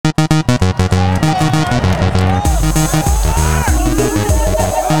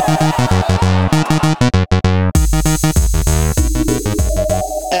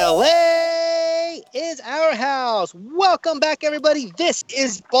Welcome back, everybody. This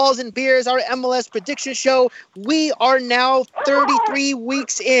is Balls and Beers, our MLS prediction show. We are now 33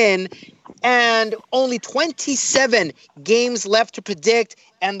 weeks in and only 27 games left to predict,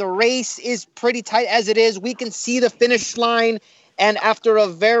 and the race is pretty tight as it is. We can see the finish line, and after a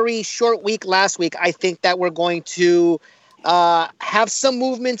very short week last week, I think that we're going to have some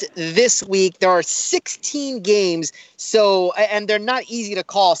movement this week. There are 16 games, and they're not easy to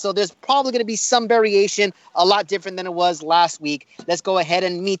call. So there's probably going to be some variation, a lot different than it was last week. Let's go ahead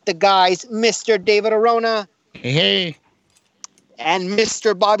and meet the guys, Mr. David Arona. Hey. And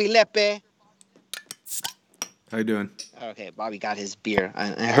Mr. Bobby Lepe. How you doing? Okay, Bobby got his beer. I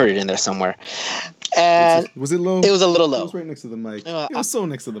heard it in there somewhere. And was it low? It was a little low. It was right next to the mic. It was so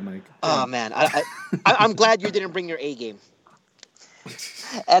next to the mic. Oh, man. I'm glad you didn't bring your A game.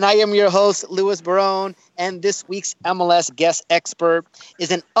 And I am your host, Louis Barone, and this week's MLS guest expert is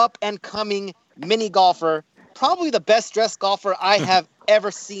an up-and-coming mini golfer, probably the best-dressed golfer I have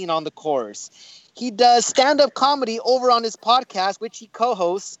ever seen on the course. He does stand-up comedy over on his podcast, which he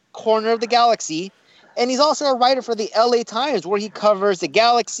co-hosts, Corner of the Galaxy, and he's also a writer for the LA Times, where he covers the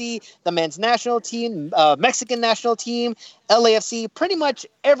Galaxy, the men's national team, Mexican national team, LAFC, pretty much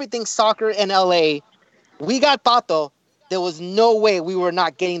everything soccer in LA. We got Pato. There was no way we were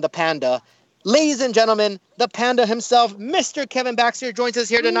not getting the Panda. Ladies and gentlemen, the Panda himself, Mr. Kevin Baxter, joins us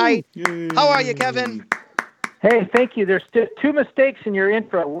here tonight. Yay. How are you, Kevin? Hey, thank you. There's two mistakes in your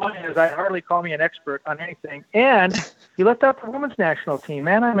intro. One is I hardly call me an expert on anything. And you left out the women's national team,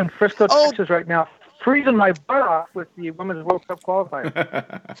 man. I'm in Frisco, Texas right now, freezing my butt off with the Women's World Cup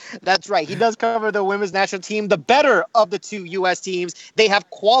qualifier. That's right. He does cover the women's national team, the better of the two U.S. teams. They have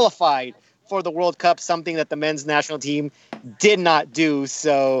qualified for the World Cup, something that the men's national team did not do.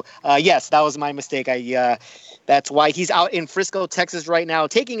 So, yes, that was my mistake. That's why he's out in Frisco, Texas right now,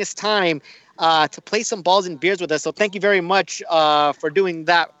 taking his time to play some balls and beers with us. So thank you very much for doing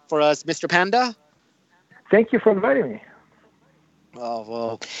that for us, Mr. Panda. Thank you for inviting me. Oh,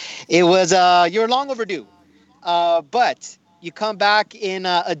 well, it was, you're long overdue. But you come back in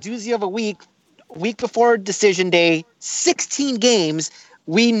a doozy of a week before decision day, 16 games.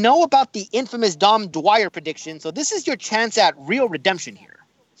 We know about the infamous Dom Dwyer prediction, so this is your chance at real redemption here.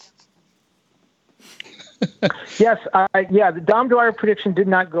 Yes, the Dom Dwyer prediction did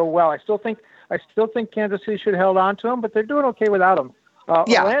not go well. I still think Kansas City should have held on to him, but they're doing okay without him.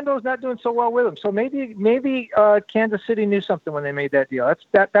 Orlando's not doing so well with him, so maybe Kansas City knew something when they made that deal.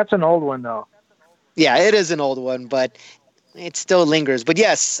 That's an old one though. Yeah, it is an old one, but it still lingers. But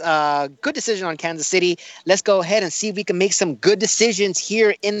yes, good decision on Kansas City. Let's go ahead and see if we can make some good decisions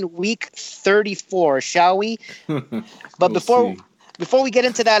here in week 34, shall we? But before we get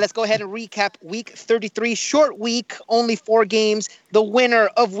into that, let's go ahead and recap week 33. Short week, only 4 games. The winner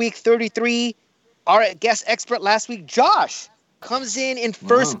of week 33, our guest expert last week, Josh, comes in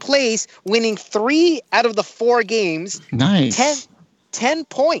first place, winning 3 out of the 4 games. Nice. 10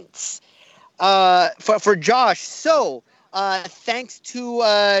 points for Josh. So, thanks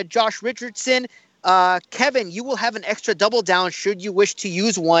to Josh Richardson. Kevin, you will have an extra double down should you wish to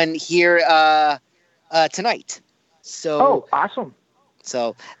use one here tonight. So, awesome.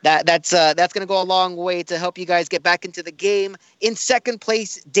 So that's going to go a long way to help you guys get back into the game. In second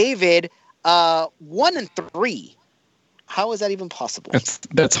place, David, 1-3. How is that even possible?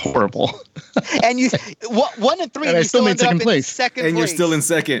 That's horrible. And you 1-3, and I still made second place. Second and place. You're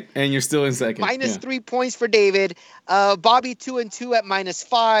still in second. Minus 3 points for David. Bobby 2-2 at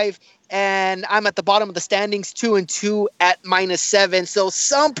 -5, and I'm at the bottom of the standings 2-2 at -7. So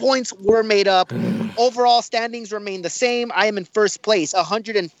some points were made up. Overall standings remain the same. I am in first place,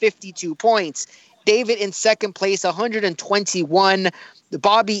 152 points. David in second place, 121.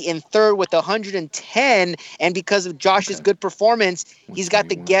 Bobby in third with 110, and because of Josh's good performance, he's got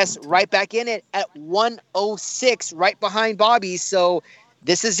the guess right back in it at 106, right behind Bobby. So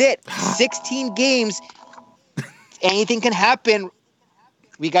this is it. 16 games. Anything can happen.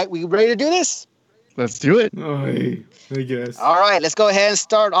 We ready to do this? Let's do it. I guess. All right, let's go ahead and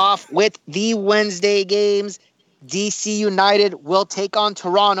start off with the Wednesday games. DC United will take on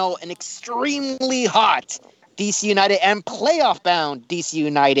Toronto, an extremely hot DC United and playoff-bound DC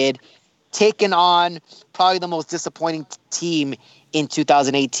United, taking on probably the most disappointing team in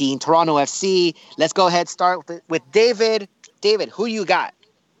 2018, Toronto FC. Let's go ahead and start with David. David, who you got?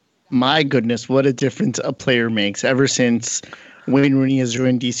 My goodness, what a difference a player makes. Ever since Wayne Rooney has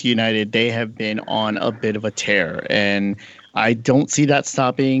joined DC United, they have been on a bit of a tear. And I don't see that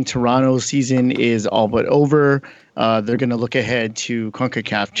stopping. Toronto's season is all but over. They're going to look ahead to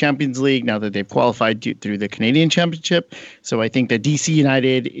CONCACAF Champions League now that they've qualified through the Canadian Championship. So I think that DC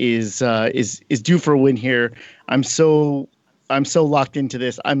United is due for a win here. I'm so locked into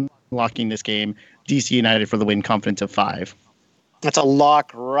this. I'm locking this game. DC United for the win, confidence of 5. That's a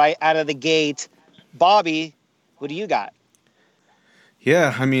lock right out of the gate. Bobby, who do you got?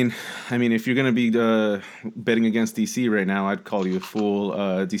 Yeah, I mean, if you're gonna be betting against DC right now, I'd call you a fool.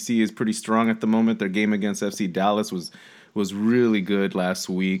 DC is pretty strong at the moment. Their game against FC Dallas was really good last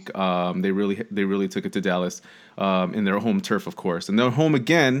week. They really took it to Dallas in their home turf, of course, and they're home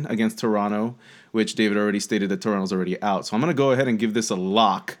again against Toronto, which David already stated that Toronto's already out. So I'm gonna go ahead and give this a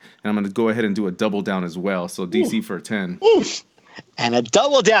lock, and I'm gonna go ahead and do a double down as well. So DC for 10. Oof. And a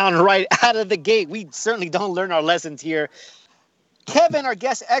double down right out of the gate. We certainly don't learn our lessons here. Kevin, our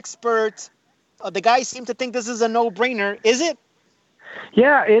guest expert, the guys seem to think this is a no-brainer. Is it?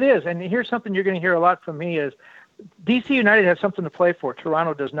 Yeah, it is. And here's something you're going to hear a lot from me is DC United has something to play for.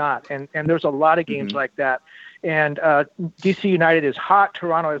 Toronto does not. And there's a lot of games like that. And DC United is hot.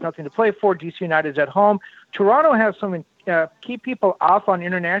 Toronto has nothing to play for. DC United is at home. Toronto has some key people off on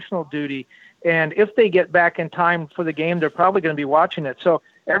international duty. And if they get back in time for the game, they're probably going to be watching it. So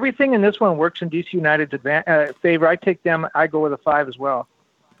everything in this one works in DC United's favor. I take them. I go with a 5 as well.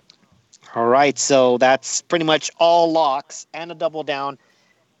 All right. So that's pretty much all locks and a double down.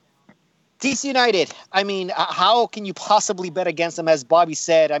 DC United, I mean, how can you possibly bet against them? As Bobby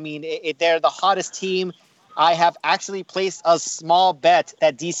said, I mean, they're the hottest team. I have actually placed a small bet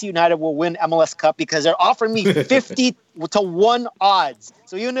that DC United will win MLS Cup because they're offering me 50 to 1 odds.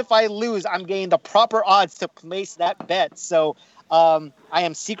 So even if I lose, I'm getting the proper odds to place that bet. So I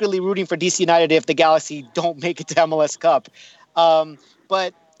am secretly rooting for DC United if the Galaxy don't make it to MLS Cup.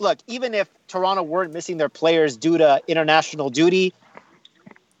 But look, even if Toronto weren't missing their players due to international duty,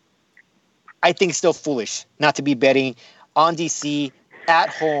 I think it's still foolish not to be betting on DC at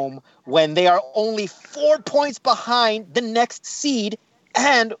home when they are only 4 points behind the next seed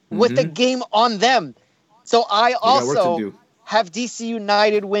and with the game on them. So I also have DC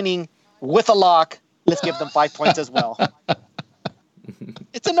United winning with a lock. Let's give them 5 points as well.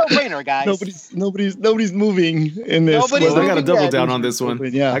 It's a no-brainer, guys. Nobody's moving in this. Well, I got a double down on this one.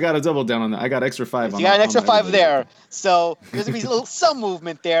 Yeah. I got a double down on that. I got extra 5 on that. You got an extra 5 there. So there's going to be some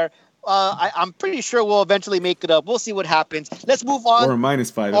movement there. I'm pretty sure we'll eventually make it up. We'll see what happens. Let's move on. Or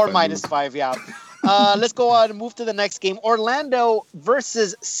 -5. Or -5, yeah. Let's go on and move to the next game. Orlando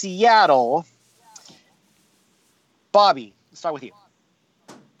versus Seattle. Bobby, let's start with you.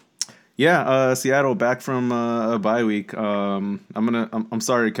 Yeah, Seattle back from a bye week. I'm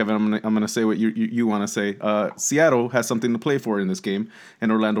sorry, Kevin. I'm gonna say what you want to say. Seattle has something to play for in this game,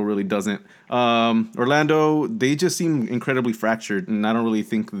 and Orlando really doesn't. Orlando, they just seem incredibly fractured, and I don't really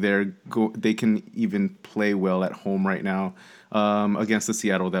think they can even play well at home right now against the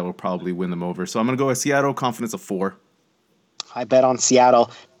Seattle that will probably win them over. So I'm gonna go with Seattle, confidence of 4. I bet on Seattle.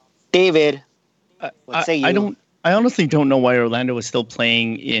 David, what say you? I honestly don't know why Orlando is still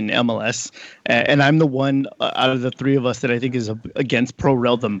playing in MLS, and I'm the one out of the 3 of us that I think is against Pro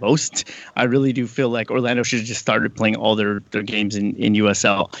Rel the most. I really do feel like Orlando should have just started playing all their games in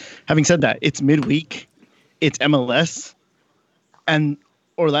USL. Having said that, it's midweek, it's MLS, and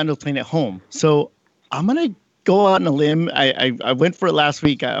Orlando's playing at home. So I'm gonna go out on a limb. I went for it last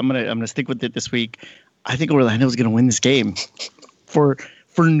week. I'm gonna stick with it this week. I think Orlando's gonna win this game for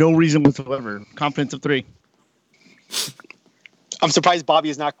no reason whatsoever. Confidence of 3. I'm surprised Bobby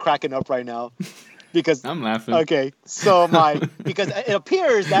is not cracking up right now because I'm laughing. Okay, so am I, because it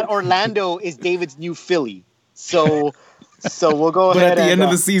appears that Orlando is David's new Philly. So we'll go ahead. But at the end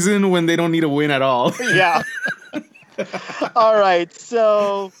of the season, when they don't need a win at all. Yeah. All right.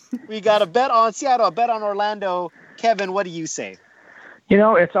 So we got a bet on Seattle, a bet on Orlando. Kevin, what do you say? You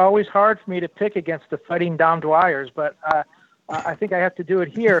know, it's always hard for me to pick against the Fighting Dom Dwyers, but I think I have to do it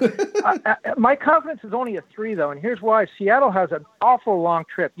here. My confidence is only a 3, though, and here's why. Seattle has an awful long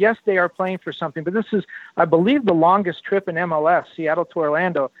trip. Yes, they are playing for something, but this is, I believe, the longest trip in MLS, Seattle to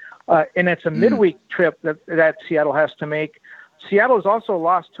Orlando, and it's a midweek trip that Seattle has to make. Seattle has also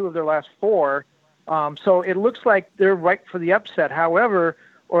lost 2 of their last 4, so it looks like they're right for the upset. However,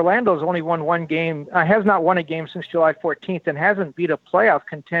 Orlando's only won 1 game, has not won a game since July 14th, and hasn't beat a playoff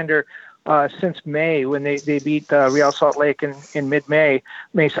contender since May, when they beat Real Salt Lake in mid-May,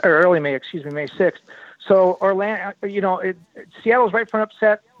 early May, May 6th. So Orlando, Seattle's right for an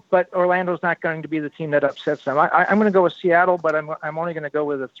upset, but Orlando's not going to be the team that upsets them. I'm going to go with Seattle, but I'm only going to go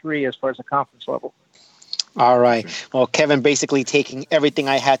with a 3 as far as the confidence level. All right. Well, Kevin basically taking everything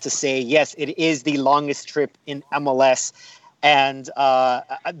I had to say. Yes, it is the longest trip in MLS. And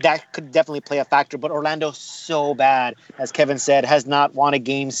that could definitely play a factor. But Orlando's so bad, as Kevin said, has not won a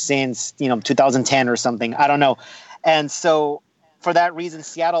game since 2010 or something. I don't know. And so for that reason,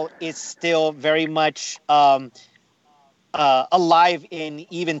 Seattle is still very much alive in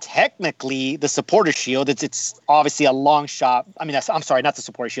even technically the Supporter Shield. It's obviously a long shot. I mean, I'm sorry, not the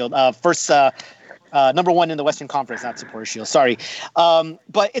Supporter Shield. First. Number one in the Western Conference, not Supporter Shield. Sorry.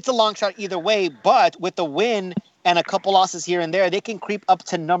 But it's a long shot either way. But with the win and a couple losses here and there, they can creep up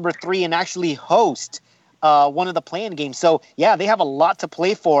to number 3 and actually host one of the play-in games. So, yeah, they have a lot to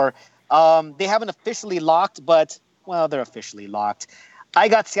play for. They haven't officially locked, but, well, they're officially locked. I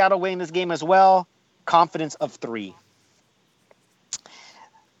got Seattle winning this game as well. Confidence of 3.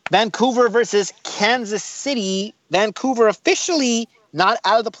 Vancouver versus Kansas City. Vancouver officially not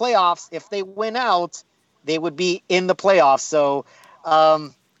out of the playoffs. If they win out, they would be in the playoffs. So,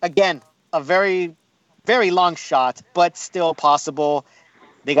 again, a very, very long shot, but still possible.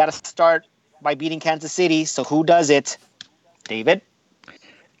 They got to start by beating Kansas City. So who does it? David?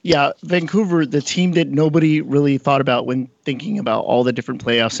 Yeah, Vancouver, the team that nobody really thought about when thinking about all the different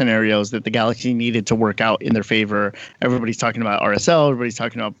playoff scenarios that the Galaxy needed to work out in their favor. Everybody's talking about RSL. Everybody's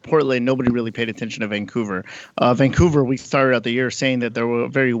talking about Portland. Nobody really paid attention to Vancouver. Vancouver, we started out the year saying that they were a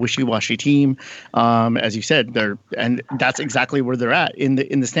very wishy-washy team. As you said, and that's exactly where they're at in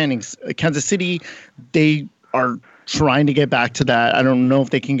the standings. Kansas City, they are trying to get back to that. I don't know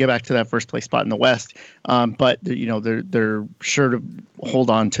if they can get back to that first place spot in the West, but they're sure to hold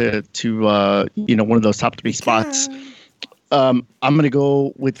on to one of those top 3 spots. I'm going to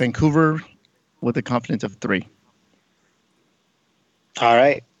go with Vancouver with a confidence of 3. All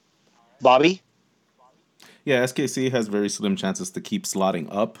right, Bobby. Yeah, SKC has very slim chances to keep slotting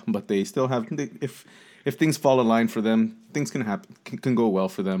up, but they still have if things fall in line for them, things can happen, can go well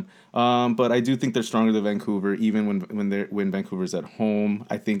for them. But I do think they're stronger than Vancouver, even when Vancouver's at home.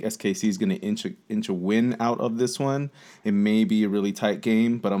 I think SKC is going to inch a win out of this one. It may be a really tight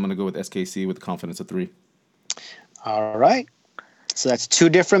game, but I'm going to go with SKC with confidence of 3. All right. So that's 2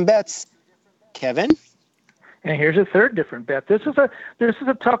 different bets. Kevin? And here's a third different bet. This is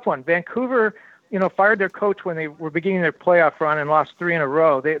a tough one. Vancouver, fired their coach when they were beginning their playoff run and lost 3 in a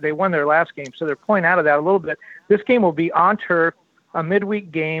row. They won their last game, so they're pulling out of that a little bit. This game will be on turf, a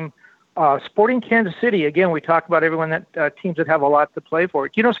midweek game. Sporting Kansas City, again, we talk about everyone that teams that have a lot to play for.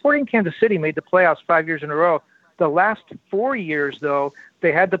 Sporting Kansas City made the playoffs 5 years in a row. The last 4 years, though,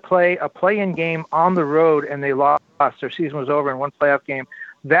 they had to play a play-in game on the road, and they lost. Their season was over in one playoff game.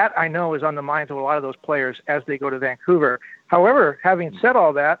 That, I know, is on the minds of a lot of those players as they go to Vancouver. However, having said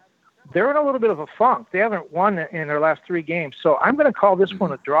all that, they're in a little bit of a funk. They haven't won in their last 3 games, so I'm going to call this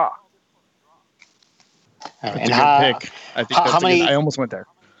one a draw. That's a good pick. I think I almost went there.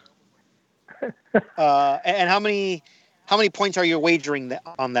 And how many points are you wagering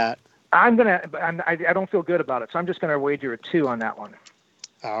on that? I don't feel good about it, so I'm just going to wager a 2 on that one.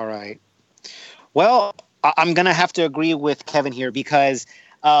 All right. Well, I'm going to have to agree with Kevin here because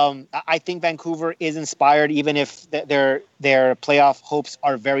I think Vancouver is inspired, even if their playoff hopes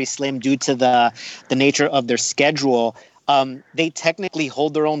are very slim due to the nature of their schedule. They technically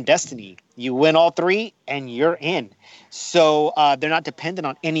hold their own destiny. You win all 3 and you're in. So they're not dependent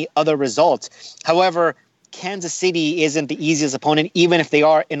on any other results. However, Kansas City isn't the easiest opponent, even if they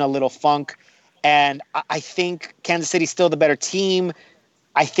are in a little funk. And I think Kansas City's still the better team.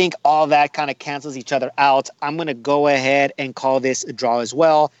 I think all that kind of cancels each other out. I'm going to go ahead and call this a draw as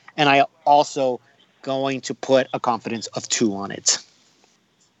well. And I also going to put a confidence of 2 on it.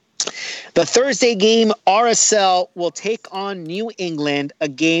 The Thursday game, RSL will take on New England, a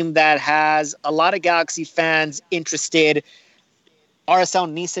game that has a lot of Galaxy fans interested.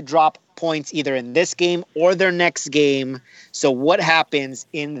 RSL needs to drop points either in this game or their next game. So what happens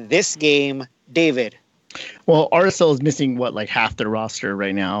in this game, David? Well, RSL is missing half their roster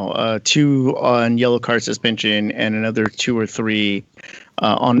right now. 2 on yellow card suspension and another 2 or 3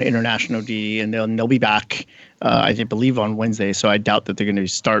 on international D, and they'll be back. I believe on Wednesday. So I doubt that they're going to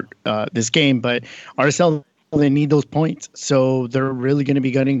start this game. But RSL, they need those points, so they're really going to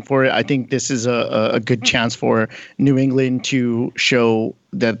be gunning for it. I think this is a good chance for New England to show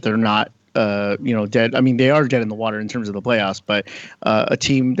that they're not dead. I mean, they are dead in the water in terms of the playoffs, but a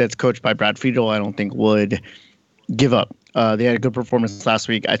team that's coached by Brad Friedel, I don't think would give up. They had a good performance last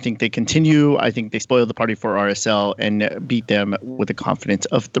week. I think they continue. I think they spoiled the party for RSL and beat them with a confidence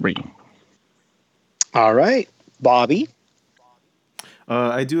of 3. All right, Bobby.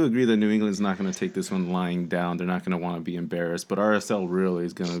 I do agree that New England's not going to take this one lying down. They're not going to want to be embarrassed, but RSL really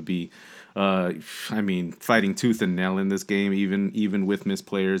is going to be, fighting tooth and nail in this game, even with missed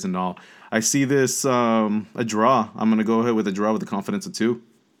players and all. I see this a draw. I'm going to go ahead with a draw with a confidence of 2.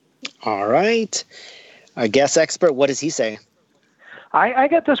 All right. Our guest expert, what does he say? I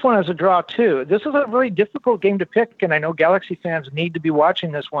get this one as a draw, too. This is a really difficult game to pick, and I know Galaxy fans need to be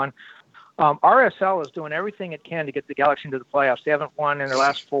watching this one. RSL is doing everything it can to get the Galaxy into the playoffs. They haven't won in their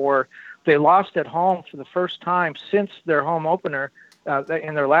last 4. They lost at home for the first time since their home opener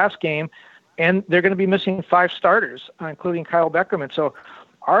in their last game, and they're going to be missing 5 starters, including Kyle Beckerman. So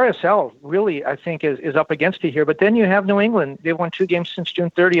RSL really, I think, is up against it here. But then you have New England. They've won 2 games since June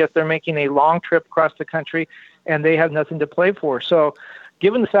 30th. They're making a long trip across the country, and they have nothing to play for. So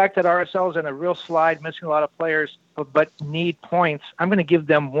given the fact that RSL is in a real slide, missing a lot of players, but need points, I'm going to give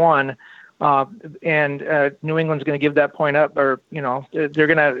them 1. And New England's going to give that point up, or, they're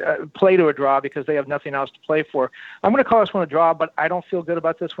going to play to a draw because they have nothing else to play for. I'm going to call this one a draw, but I don't feel good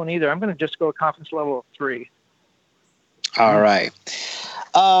about this one either. I'm going to just go a confidence level of 3. All right.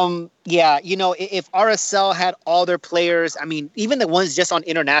 If RSL had all their players, even the ones just on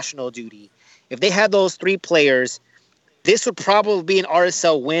international duty, if they had those 3 players, this would probably be an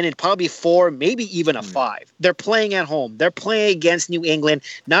RSL win. It'd probably be 4, maybe even a 5. They're playing at home. They're playing against New England,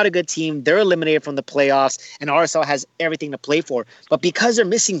 not a good team. They're eliminated from the playoffs, and RSL has everything to play for. But because they're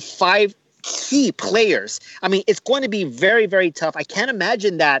missing 5 key players, it's going to be very, very tough. I can't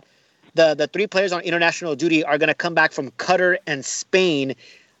imagine that the 3 players on international duty are going to come back from Qatar and Spain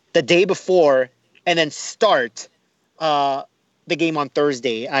the day before and then start the game on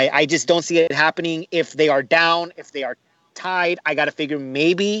Thursday. I just don't see it happening. If they are down, if they are tied, I got to figure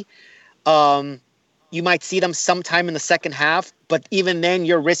maybe you might see them sometime in the second half, but even then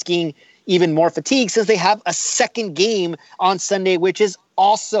you're risking even more fatigue since they have a second game on Sunday, which is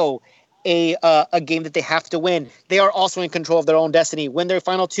also a game that they have to win. They are also in control of their own destiny. Win their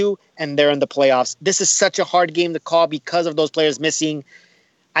final 2 and they're in the playoffs. This is such a hard game to call because of those players missing.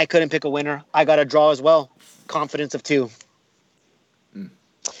 I couldn't pick a winner. I got a draw as well. Confidence of 2.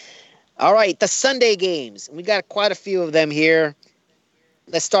 All right, the Sunday games. We got quite a few of them here.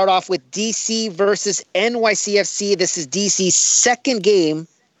 Let's start off with DC versus NYCFC. This is DC's second game,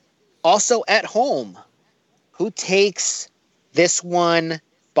 also at home. Who takes this one,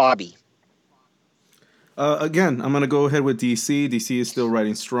 Bobby? Again, I'm going to go ahead with DC. DC is still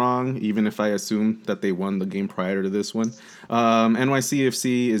riding strong, even if I assume that they won the game prior to this one.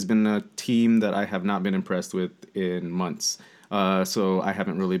 NYCFC has been a team that I have not been impressed with in months. So I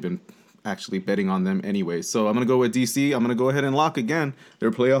haven't really been actually betting on them anyway. So I'm going to go with DC. I'm going to go ahead and lock again. They're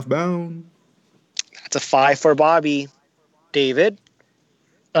playoff bound. That's a 5 for Bobby. David?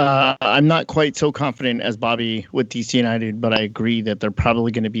 I'm not quite so confident as Bobby with DC United, but I agree that they're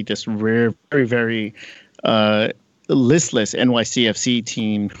probably going to be this rare, very, very listless NYCFC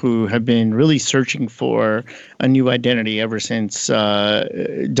team who have been really searching for a new identity ever since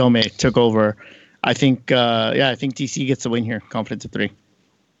Dome took over. I think DC gets the win here. Confidence of 3.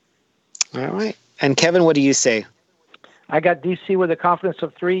 All right. And Kevin, what do you say? I got DC with a confidence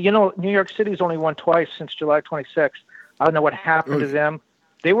of 3. New York City's only won twice since July 26th. I don't know what happened to them.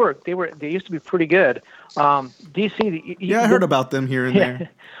 They used to be pretty good. DC. I heard about them here and there.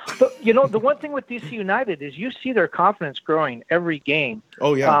 But, the one thing with DC United is you see their confidence growing every game.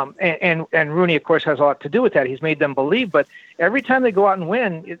 Oh, yeah. And Rooney, of course, has a lot to do with that. He's made them believe. But every time they go out and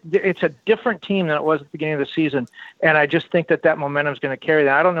win, it's a different team than it was at the beginning of the season. And I just think that momentum is going to carry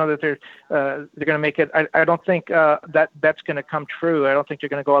them. I don't know that they're going to make it. I don't think that bet's going to come true. I don't think they're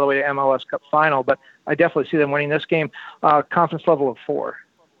going to go all the way to MLS Cup final. But I definitely see them winning this game. Confidence level of 4.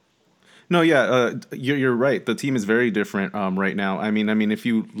 No, yeah, you're right. The team is very different right now. I mean, if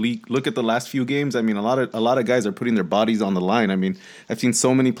you look at the last few games, a lot of guys are putting their bodies on the line. I've seen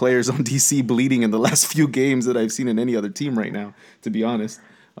so many players on DC bleeding in the last few games that I've seen in any other team right now, to be honest.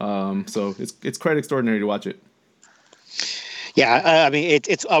 So it's quite extraordinary to watch it. Yeah,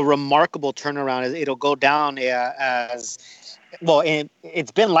 it's a remarkable turnaround. It'll go down as well. And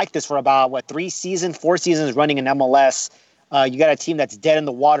it's been like this for about 4 seasons running in MLS. You got a team that's dead in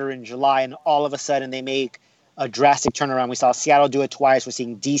the water in July, and all of a sudden they make a drastic turnaround. We saw Seattle do it twice. We're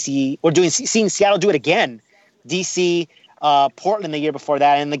seeing seeing Seattle do it again. DC, Portland the year before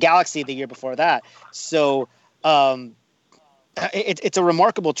that, and the Galaxy the year before that. So it's a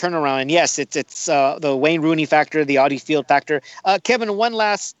remarkable turnaround. And yes, it's the Wayne Rooney factor, the Audi Field factor. Kevin, one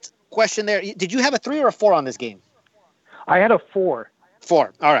last question there. Did you have a 3 or a 4 on this game? I had a 4.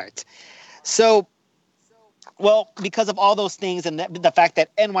 4. All right. So. Well, because of all those things and the fact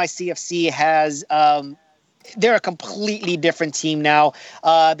that NYCFC has they're a completely different team now.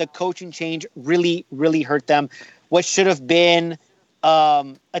 The coaching change really, really hurt them. What should have been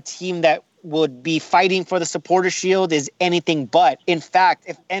a team that would be fighting for the Supporter Shield is anything but. In fact,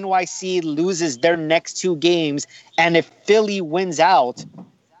 if NYC loses their next 2 games and if Philly wins out,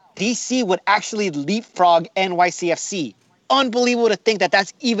 DC would actually leapfrog NYCFC. Unbelievable to think that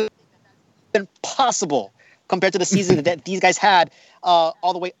that's even possible compared to the season that these guys had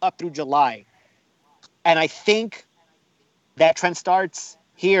all the way up through July. And I think that trend starts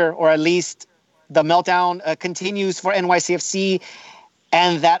here, or at least the meltdown continues for NYCFC,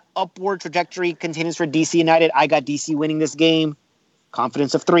 and that upward trajectory continues for DC United. I got DC winning this game.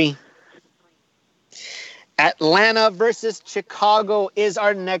 Confidence of 3. Atlanta versus Chicago is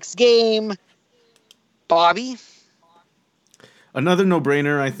our next game. Bobby? Another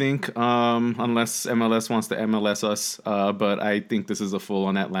no-brainer, I think, unless MLS wants to MLS us. But I think this is a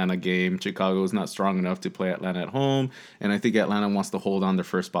full-on Atlanta game. Chicago is not strong enough to play Atlanta at home, and I think Atlanta wants to hold on their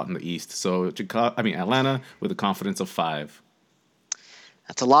first spot in the East. So Atlanta with a confidence of 5.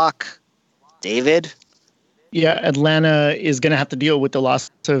 That's a lock. David? Yeah, Atlanta is going to have to deal with the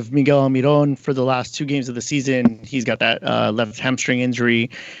loss of Miguel Almiron for the last 2 games of the season. He's got that left hamstring injury.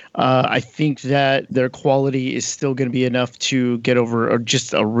 I think that their quality is still going to be enough to get over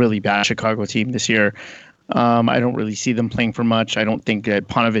just a really bad Chicago team this year. I don't really see them playing for much. I don't think that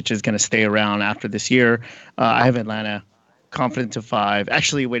Paunovic is going to stay around after this year. I have Atlanta confidence of 5.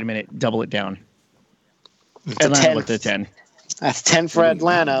 Actually, wait a minute. Double it down. It's Atlanta with the 10. That's 10 for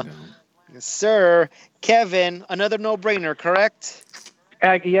Atlanta. Yes, sir. Kevin, another no-brainer, correct?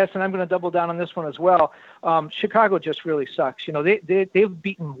 Yes, and I'm going to double down on this one as well. Chicago just really sucks. You know, they've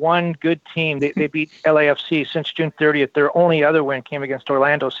beaten one good team. They beat LAFC since June 30th. Their only other win came against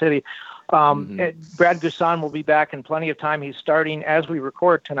Orlando City. Brad Guzan will be back in plenty of time. He's starting as we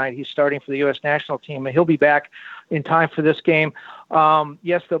record tonight. He's starting for the U.S. national team, and he'll be back in time for this game.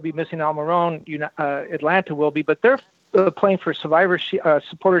 Yes, they'll be missing Almiron. Atlanta will be, but they're playing for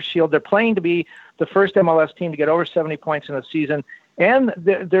Supporter Shield. They're playing to be the first MLS team to get over 70 points in the season. And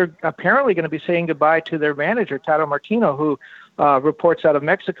they're apparently going to be saying goodbye to their manager, Tato Martino, who reports out of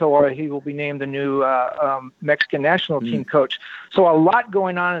Mexico, or he will be named the new Mexican national team coach. So a lot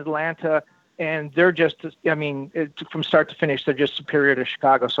going on in Atlanta, and they're just, from start to finish, they're just superior to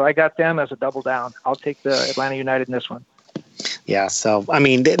Chicago. So I got them as a double down. I'll take the Atlanta United in this one. Yeah, so,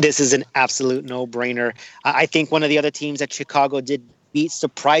 this is an absolute no-brainer. I think one of the other teams that Chicago did beat,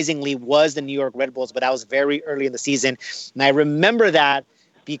 surprisingly, was the New York Red Bulls, but that was very early in the season. And I remember that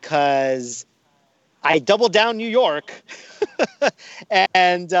because I doubled down New York.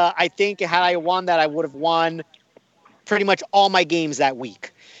 And I think had I won that, I would have won pretty much all my games that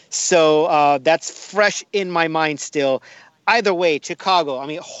week. So that's fresh in my mind still. Either way, Chicago,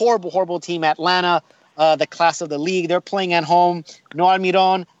 horrible team. Atlanta, the class of the league, they're playing at home. No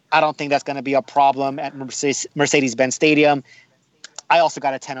Almiron, I don't think that's going to be a problem at Mercedes-Benz Stadium. I also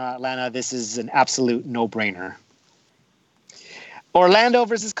got a 10 on Atlanta. This is an absolute no-brainer. Orlando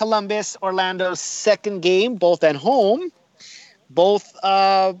versus Columbus. Orlando's second game, both at home. Both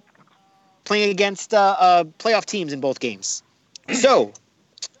playing against playoff teams in both games. So,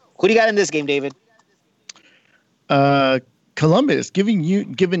 who do you got in this game, David? Columbus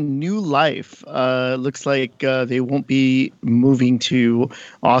given new life. Looks like they won't be moving to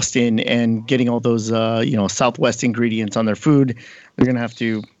Austin and getting all those Southwest ingredients on their food. They're gonna have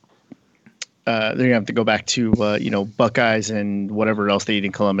to go back to Buckeyes and whatever else they eat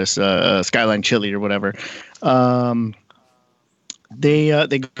in Columbus, Skyline Chili or whatever. They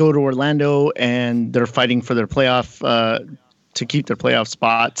go to Orlando and they're fighting for their playoff to keep their playoff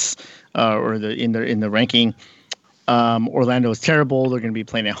spots or in the ranking. Orlando is terrible. They're going to be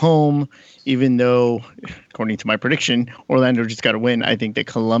playing at home, even though, according to my prediction, Orlando just got a win. I think that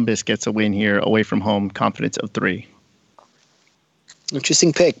Columbus gets a win here away from home. Confidence of 3.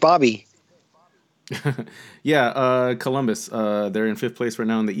 Interesting pick, Bobby. Yeah, Columbus. They're in 5th place right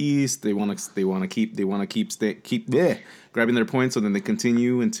now in the East. They want to keep grabbing their points, so then they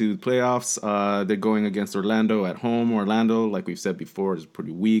continue into the playoffs. They're going against Orlando at home. Orlando, like we've said before, is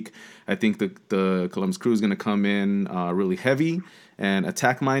pretty weak. I think the Columbus Crew is going to come in really heavy and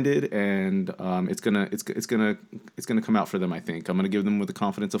attack minded, and it's gonna come out for them. I think I'm gonna give them with a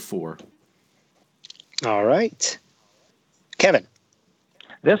confidence of 4. All right, Kevin.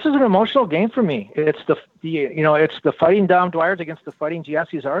 This is an emotional game for me. It's the Fighting Dom Dwyers against the Fighting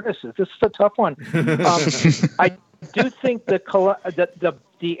Giassi's Artists. This is a tough one. I do think the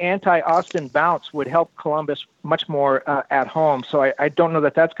the anti-Austin bounce would help Columbus much more at home. So I don't know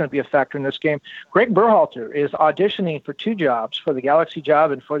that that's going to be a factor in this game. Greg Berhalter is auditioning for 2 jobs, for the Galaxy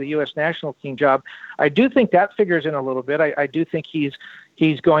job and for the U.S. national team job. I do think that figures in a little bit. I do think he's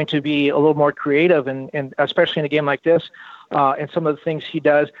going to be a little more creative, and especially in a game like this, and some of the things he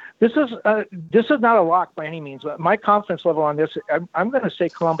does. This is not a lock by any means. My confidence level on this, I'm going to say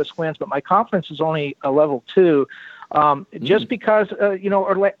Columbus wins, but my confidence is only a level 2. Just because,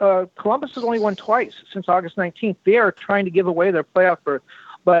 Columbus has only won twice since August 19th. They are trying to give away their playoff berth.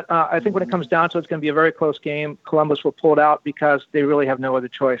 But I think when it comes down to it, it's going to be a very close game. Columbus will pull it out because they really have no other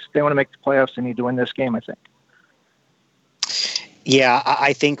choice. If they want to make the playoffs, they need to win this game, I think. Yeah,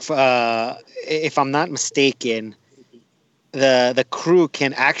 I think if I'm not mistaken, the Crew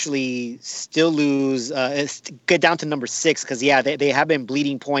can actually still lose, get down to number 6 because they have been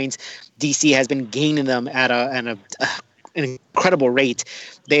bleeding points. DC has been gaining them at an incredible rate.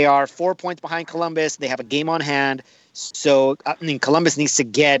 They are 4 points behind Columbus. They have a game on hand, so Columbus needs to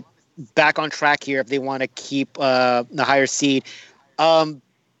get back on track here if they want to keep the higher seed.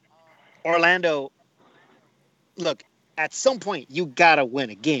 Orlando, look, at some point you gotta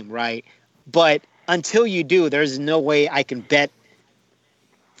win a game, right? But until you do, there's no way I can bet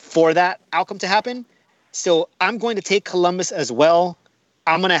for that outcome to happen. So I'm going to take Columbus as well.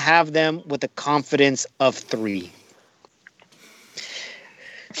 I'm going to have them with a confidence of 3.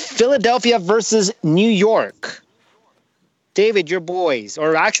 Philadelphia versus New York. David, your boys,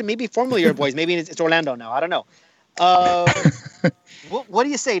 or actually maybe formerly your boys. Maybe it's Orlando now. I don't know. What do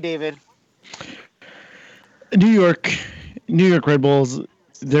you say, David? New York Red Bulls,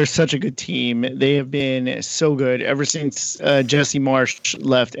 they're such a good team. They have been so good ever since Jesse Marsch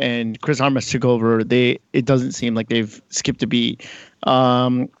left and Chris Armas took over. It doesn't seem like they've skipped a beat.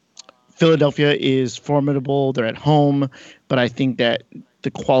 Philadelphia is formidable. They're at home, but I think that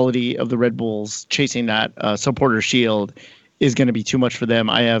the quality of the Red Bulls chasing that supporter shield is going to be too much for them.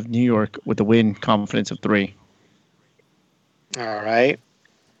 I have New York with a win, confidence of 3. All right.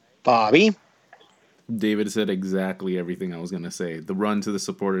 Bobby? David said exactly everything I was going to say. The run to the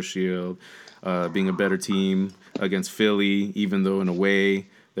supporter shield, being a better team against Philly, even though in a way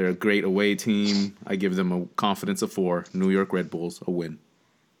they're a great away team. I give them a confidence of 4. New York Red Bulls, a win.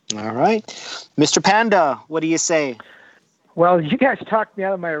 All right. Mr. Panda, what do you say? Well, you guys talked me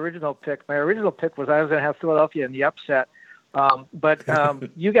out of my original pick. My original pick was I was going to have Philadelphia in the upset. But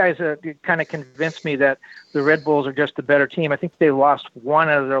you guys kind of convinced me that the Red Bulls are just the better team. I think they lost 1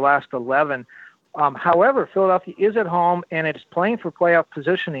 out of their last 11. However, Philadelphia is at home, and it's playing for playoff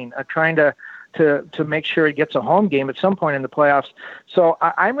positioning, trying to make sure it gets a home game at some point in the playoffs. So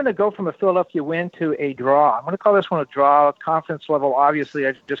I'm going to go from a Philadelphia win to a draw. I'm going to call this one a draw. Confidence level, obviously,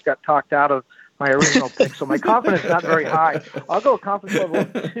 I just got talked out of my original pick, so my confidence is not very high. I'll go confidence level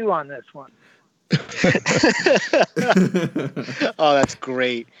of 2 on this one. Oh, that's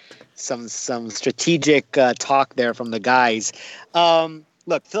great. Some strategic talk there from the guys.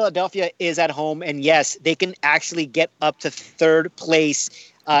 Look, Philadelphia is at home, and yes, they can actually get up to 3rd place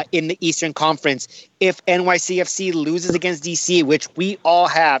in the Eastern Conference if NYCFC loses against DC, which we all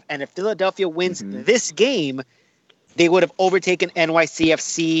have. And if Philadelphia wins this game, they would have overtaken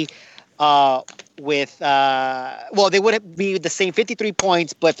NYCFC they would be the same 53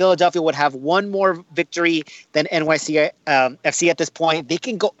 points, but Philadelphia would have 1 more victory than NYCFC at this point. They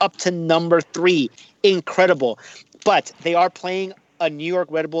can go up to number 3. Incredible. But they are playing a New York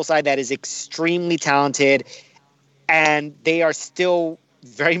Red Bull side that is extremely talented, and they are still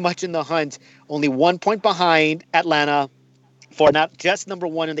very much in the hunt, only 1 point behind Atlanta for not just number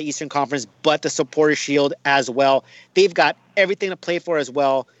 1 in the Eastern Conference, but the supporter shield as well. They've got everything to play for as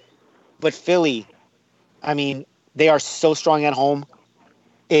well. But Philly, I mean, they are so strong at home.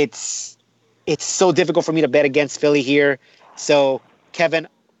 It's so difficult for me to bet against Philly here. So, Kevin,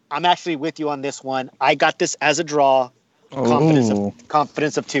 I'm actually with you on this one. I got this as a draw.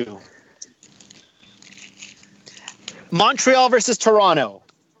 Confidence of 2. Montreal versus Toronto.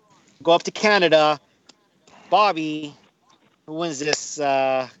 Go up to Canada. Bobby, who wins this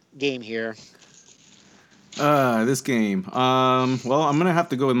game here? This game. Well, I'm gonna have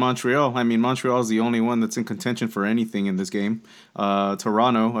to go with Montreal. I mean, Montreal is the only one that's in contention for anything in this game.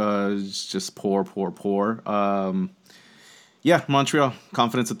 Toronto is just poor. Yeah, Montreal.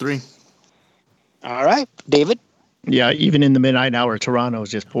 Confidence of 3. All right, David. Yeah, even in the midnight hour, Toronto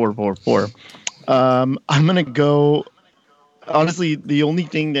is just poor. I'm gonna go. Honestly, the only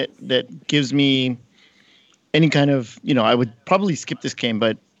thing that gives me any kind of, I would probably skip this game,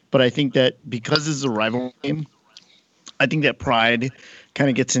 but I think that because this is a rival game, I think that pride kind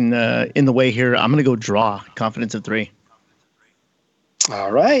of gets in the way here. I'm going to go draw. Confidence of 3.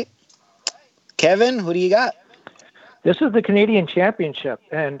 All right. Kevin, who do you got? This is the Canadian Championship,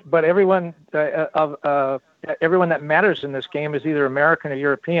 but everyone everyone that matters in this game is either American or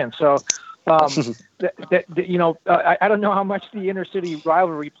European. So, I don't know how much the intercity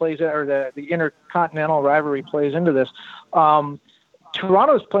rivalry plays or the intercontinental rivalry plays into this.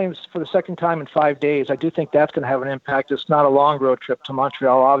 Toronto's playing for the second time in 5 days. I do think that's going to have an impact. It's not a long road trip to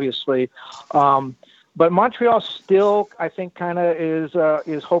Montreal, obviously. But Montreal still, I think, kind of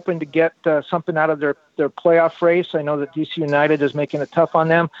is hoping to get something out of their playoff race. I know that DC United is making it tough on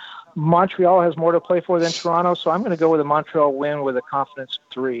them. Montreal has more to play for than Toronto, so I'm going to go with a Montreal win with a confidence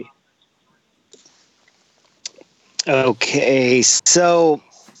 3. Okay, so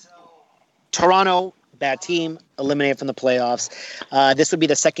Toronto, bad team, eliminated from the playoffs. This would be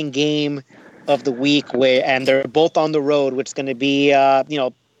the second game of the week and they're both on the road, which is going to be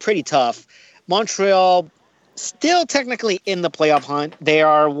pretty tough. Montreal still technically in the playoff hunt. They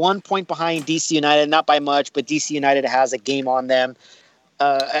are 1 point behind DC United, not by much, but DC United has a game on them.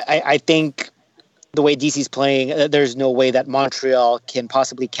 I think the way DC's playing, there's no way that Montreal can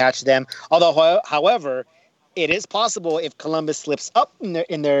possibly catch them. Although, however, it is possible if Columbus slips up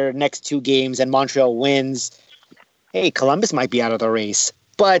in their next 2 games and Montreal wins, hey, Columbus might be out of the race.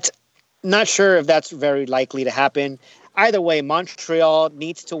 But not sure if that's very likely to happen. Either way, Montreal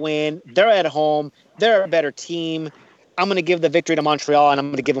needs to win. They're at home. They're a better team. I'm going to give the victory to Montreal, and I'm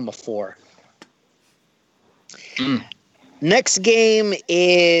going to give them a 4. Next game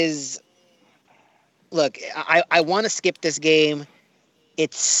is... Look, I want to skip this game.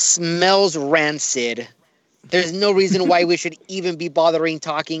 It smells rancid. There's no reason why we should even be bothering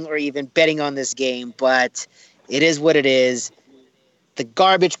talking or even betting on this game, but it is what it is. The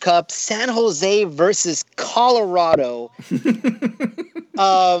Garbage Cup, San Jose versus Colorado.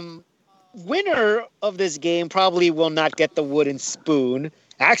 Winner of this game probably will not get the wooden spoon.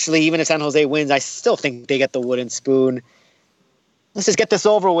 Actually, even if San Jose wins, I still think they get the wooden spoon. Let's just get this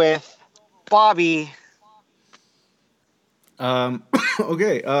over with. Bobby.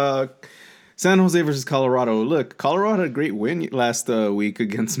 Okay. San Jose versus Colorado. Look, Colorado had a great win last week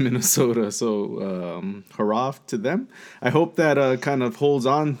against Minnesota, so hurrah to them. I hope that kind of holds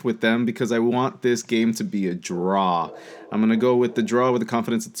on with them because I want this game to be a draw. I'm going to go with the draw with a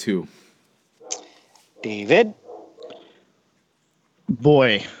confidence of 2. David?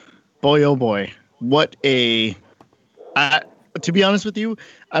 Boy, oh boy. What a... to be honest with you,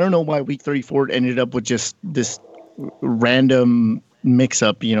 I don't know why week 34 ended up with just this random mix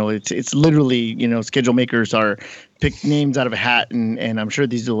up. It's literally, schedule makers are pick names out of a hat, and I'm sure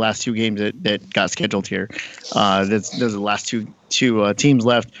these are the last 2 games that got scheduled here. Those are the last two teams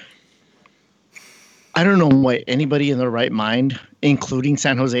left. I don't know why anybody in their right mind, including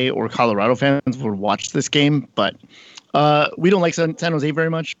San Jose or Colorado fans, would watch this game, but we don't like San Jose very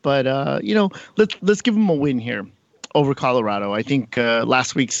much. But let's give them a win here over Colorado. I think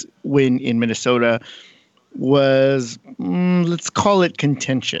last week's win in Minnesota was, let's call it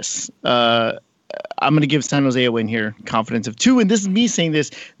contentious. I'm going to give San Jose a win here, confidence of 2. And this is me saying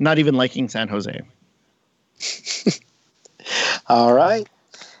this, not even liking San Jose. All right.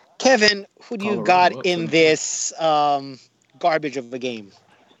 Kevin, who do you got in this garbage of a game?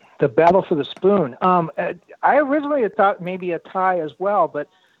 The battle for the spoon. I originally had thought maybe a tie as well, but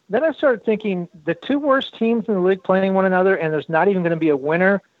then I started thinking the 2 worst teams in the league playing one another, and there's not even going to be a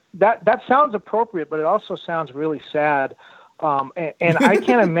winner. That sounds appropriate, but it also sounds really sad. And I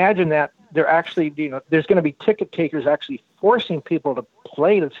can't imagine that they're actually, there's going to be ticket takers actually forcing people to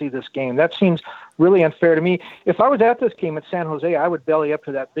play to see this game. That seems really unfair to me. If I was at this game at San Jose, I would belly up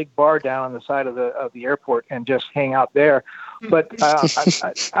to that big bar down on the side of the airport and just hang out there. But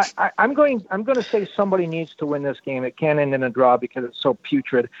I'm going to say somebody needs to win this game. It can't end in a draw because it's so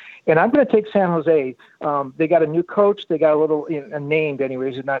putrid. And I'm going to take San Jose. They got a new coach. They got a little named,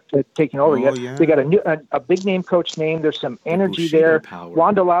 anyways. They're not taking over yet. Yeah. They got a big name coach named. There's some energy there.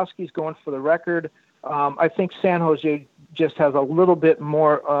 Wondolowski's going for the record. I think San Jose just has a little bit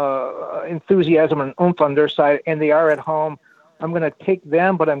more enthusiasm and oomph on their side, and they are at home. I'm going to take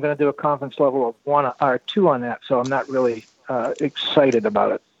them, but I'm going to do a confidence level of 1 or 2 on that, so I'm not really excited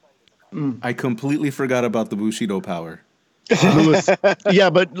about it. I completely forgot about the Bushido power. Lewis, yeah,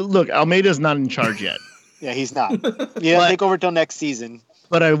 but look, Almeida's not in charge yet. Yeah, he's not. Yeah, take over till next season.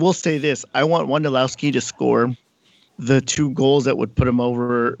 But I will say this. I want Wondolowski to score the 2 goals that would put him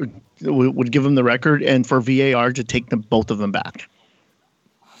over, would give him the record, and for VAR to take both of them back.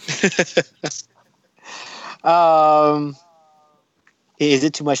 Is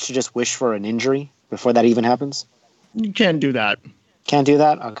it too much to just wish for an injury before that even happens? You can't do that. Can't do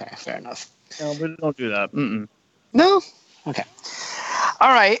that? Okay, fair enough. No, we don't do that. Mm-mm. No? Okay. All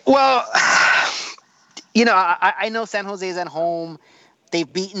right. Well, I know San Jose's at home.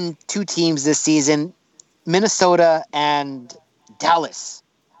 They've beaten two teams this season, Minnesota and Dallas.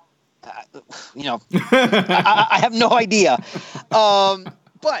 I have no idea.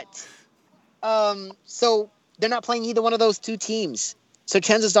 So they're not playing either one of those two teams. So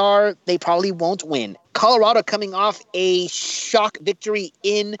chances are they probably won't win. Colorado coming off a shock victory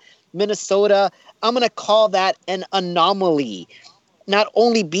in Minnesota. I'm going to call that an anomaly. Not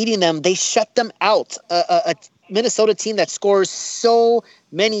only beating them, they shut them out. A Minnesota team that scores so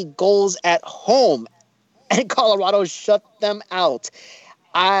many goals at home, and Colorado shut them out.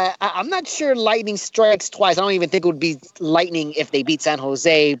 I'm not sure lightning strikes twice. I don't even think it would be lightning if they beat San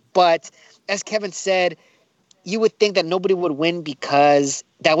Jose. But as Kevin said, you would think that nobody would win because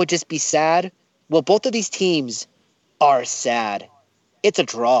that would just be sad. Well, both of these teams are sad. It's a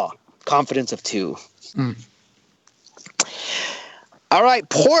draw. Confidence of 2. All right,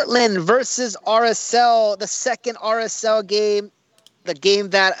 Portland versus RSL, the second RSL game. The game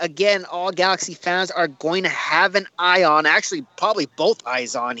that, again, all Galaxy fans are going to have an eye on. Actually, probably both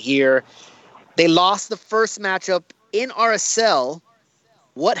eyes on here. They lost the first matchup in RSL.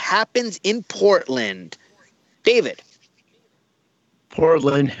 What happens in Portland? David.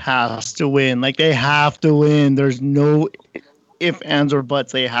 Portland has to win. They have to win. There's no ifs, ands, or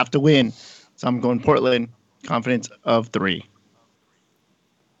buts. They have to win. So I'm going Portland. Confidence of 3.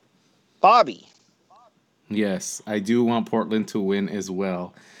 Bobby. Yes, I do want Portland to win as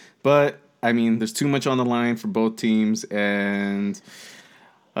well. But, there's too much on the line for both teams, and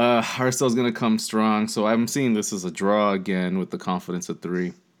RSL's going to come strong. So I'm seeing this as a draw again with the confidence of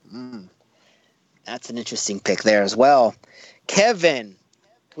 3. That's an interesting pick there as well. Kevin,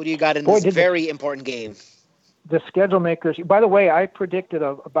 who do you got in this very important game? The schedule makers. By the way, I predicted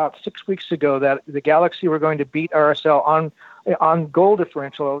about 6 weeks ago that the Galaxy were going to beat RSL on goal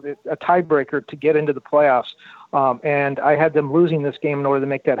differential, a tiebreaker to get into the playoffs. And I had them losing this game in order to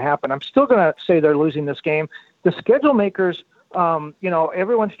make that happen. I'm still going to say they're losing this game. The schedule makers,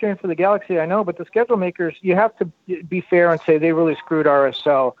 everyone's cheering for the Galaxy, I know, but the schedule makers, you have to be fair and say they really screwed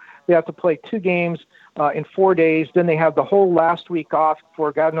RSL. They have to play 2 games in 4 days. Then they have the whole last week off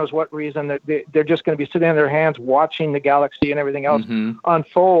for God knows what reason. They're just going to be sitting on their hands watching the Galaxy and everything else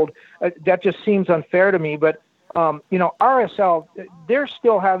unfold. That just seems unfair to me. But, RSL, they're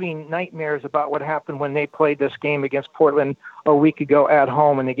still having nightmares about what happened when they played this game against Portland a week ago at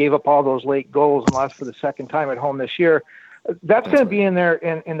home, and they gave up all those late goals and lost for the second time at home this year. That's going to be in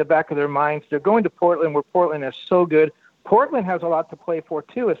the back of their minds. They're going to Portland, where Portland is so good. Portland has a lot to play for,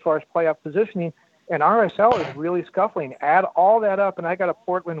 too, as far as playoff positioning, and RSL is really scuffling. Add all that up, and I got a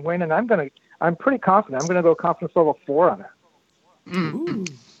Portland win, and I'm pretty confident. I'm going to go confidence level 4 on that.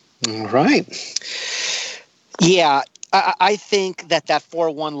 All right. Yeah, I think that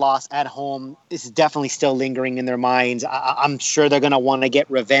 4-1 loss at home is definitely still lingering in their minds. I'm sure they're going to want to get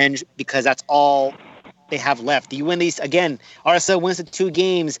revenge because that's all they have left. You win these, again, RSL wins the 2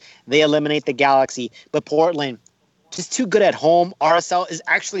 games, they eliminate the Galaxy. But Portland, just too good at home. RSL is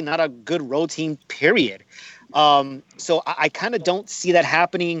actually not a good road team, period. So I kind of don't see that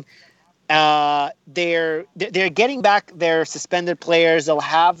happening. They're getting back their suspended players. They'll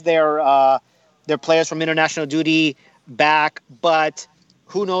have their players from international duty back, but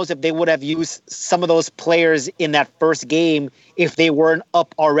who knows if they would have used some of those players in that first game if they weren't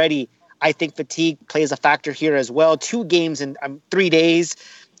up already. I think fatigue plays a factor here as well. 2 games in 3 days,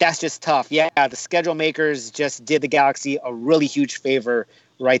 that's just tough. Yeah, the schedule makers just did the Galaxy a really huge favor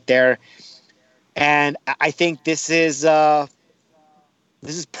right there. And I think this is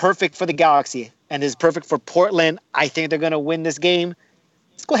perfect for the Galaxy, and this is perfect for Portland. I think they're going to win this game.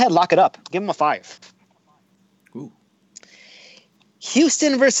 Let's go ahead and lock it up. Give them a 5. Ooh.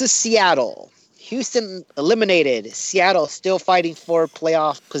 Houston versus Seattle. Houston eliminated. Seattle still fighting for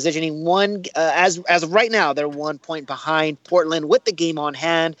playoff positioning. As of right now, they're 1 point behind Portland with the game on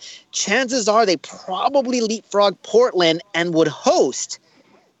hand. Chances are they probably leapfrog Portland and would host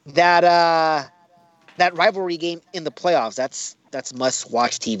that rivalry game in the playoffs. That's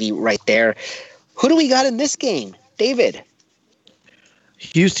must-watch TV right there. Who do we got in this game? David.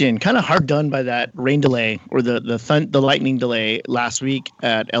 Houston, kind of hard done by that rain delay or the lightning delay last week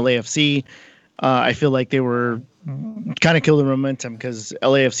at LAFC. I feel like they were kind of killed the momentum because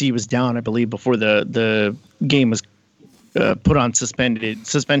LAFC was down, I believe, before the game was put on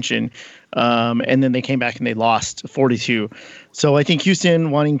suspension. And then they came back and they lost 4-2. So I think Houston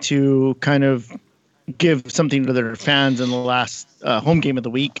wanting to kind of give something to their fans in the last home game of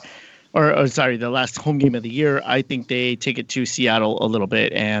the week. The last home game of the year, I think they take it to Seattle a little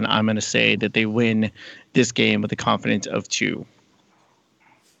bit, and I'm going to say that they win this game with a confidence of 2.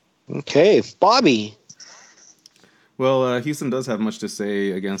 Okay, Bobby. Well, Houston does have much to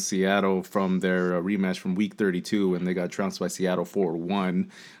say against Seattle from their rematch from Week 32 when they got trounced by Seattle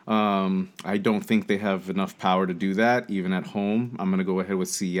 4-1. I don't think they have enough power to do that, even at home. I'm going to go ahead with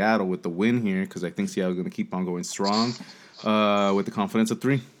Seattle with the win here because I think Seattle's going to keep on going strong with the confidence of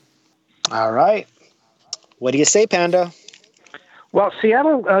 3. All right. What do you say, Panda? Well,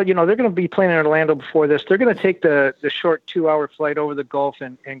 Seattle, they're going to be playing in Orlando before this. They're going to take the short 2-hour flight over the Gulf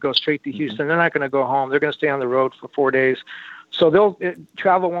and go straight to Houston. They're not going to go home. They're going to stay on the road for 4 days. So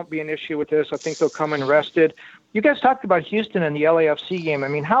travel won't be an issue with this. I think they'll come in rested. You guys talked about Houston and the LAFC game. I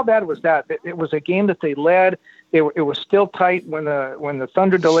mean, how bad was that? It was a game that they led. It was still tight when the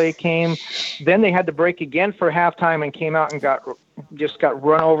Thunder delay came. Then they had to break again for halftime and came out and got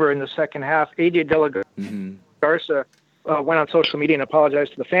run over in the second half. AJ De La Garza went on social media and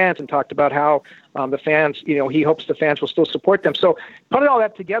apologized to the fans and talked about how the fans, he hopes the fans will still support them. So put all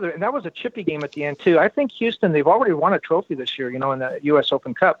that together, and that was a chippy game at the end too. I think Houston, they've already won a trophy this year, in the U.S.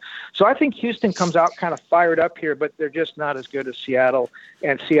 Open Cup. So I think Houston comes out kind of fired up here, but they're just not as good as Seattle,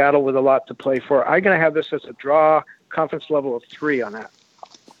 and Seattle with a lot to play for. I'm going to have this as a draw, confidence level of 3 on that.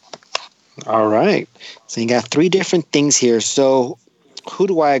 All right. So you got 3 different things here. So who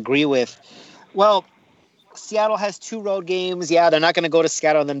do I agree with? Well, Seattle has 2 road games. Yeah, they're not going to go to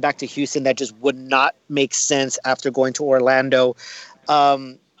Seattle and then back to Houston. That just would not make sense after going to Orlando.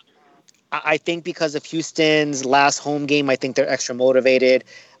 I think because of Houston's last home game, I think they're extra motivated.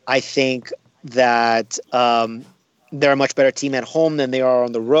 I think that they're a much better team at home than they are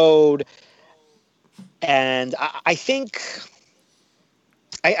on the road. And I think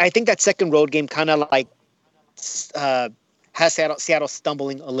that second road game kind of like has Seattle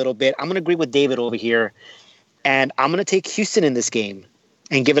stumbling a little bit. I'm going to agree with David over here. And I'm going to take Houston in this game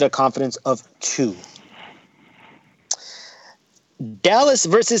and give it a confidence of 2. Dallas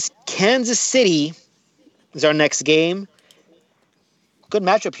versus Kansas City is our next game. Good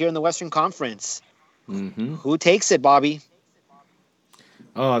matchup here in the Western Conference. Mm-hmm. Who takes it, Bobby?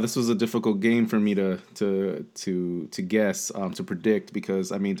 Oh, this was a difficult game for me to guess, to predict,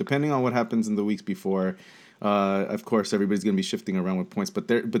 because, I mean, depending on what happens in the weeks before, of course, everybody's going to be shifting around with points.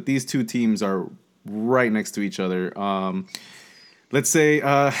 But these 2 teams are right next to each other. Let's say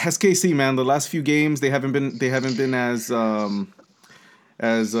SKC, man. The last few games they haven't been as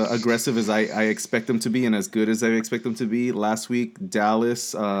aggressive as I expect them to be and as good as I expect them to be. Last week,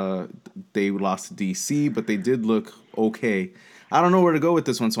 Dallas, they lost to DC, but they did look okay. I don't know where to go with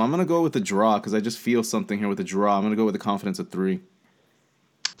this one, so I'm gonna go with the draw because I just feel something here with the draw. I'm gonna go with the confidence of 3.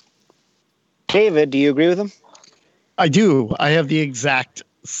 David, do you agree with him? I do. I have the exact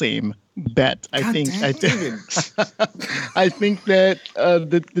same bet. I think that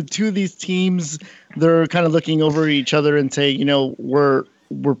the 2 of these teams, they're kind of looking over each other and say, we're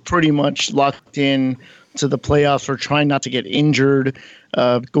pretty much locked in to the playoffs. We're trying not to get injured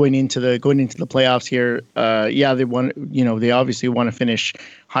going into the playoffs here. They want, they obviously want to finish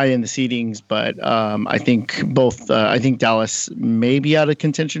high in the seedings, but I think I think Dallas may be out of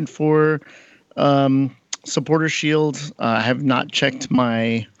contention for Supporter Shield. I have not checked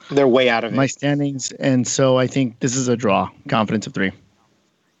they're way out of my standings, and so I think this is a draw. Confidence of 3.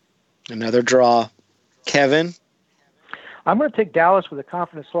 Another draw. Kevin? I'm going to take Dallas with a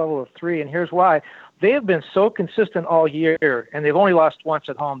confidence level of 3, and here's why. They have been so consistent all year, and they've only lost once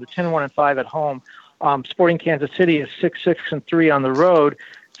at home. They're 10-1-5 at home. Sporting Kansas City is 6-6-3 on the road.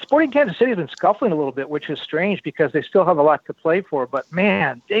 Sporting Kansas City has been scuffling a little bit, which is strange because they still have a lot to play for. But,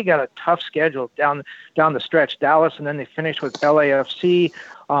 man, they got a tough schedule down the stretch. Dallas, and then they finish with LAFC.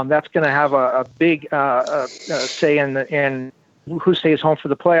 That's going to have a big say in who stays home for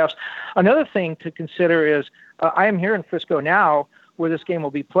the playoffs. Another thing to consider is I am here in Frisco now where this game will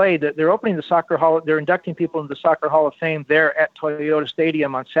be played. They're opening the soccer hall. They're inducting people into the Soccer Hall of Fame there at Toyota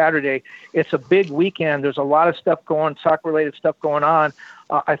Stadium on Saturday. It's a big weekend. There's a lot of stuff soccer-related stuff going on.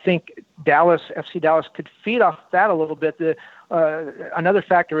 I think FC Dallas could feed off that a little bit. Another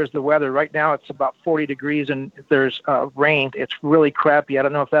factor is the weather. Right now it's about 40 degrees and there's rain. It's really crappy. I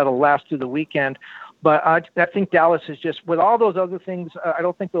don't know if that'll last through the weekend. But I think Dallas is just, with all those other things, I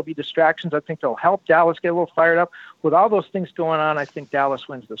don't think there'll be distractions. I think they'll help Dallas get a little fired up. With all those things going on, I think Dallas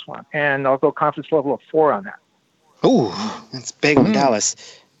wins this one. And I'll go confidence level of 4 on that. Ooh, that's big on Dallas.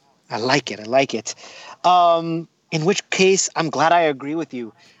 I like it. In which case, I'm glad I agree with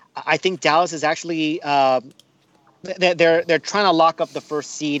you. I think Dallas is actually they're trying to lock up the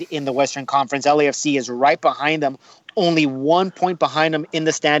first seed in the Western Conference. LAFC is right behind them, only 1 point behind them in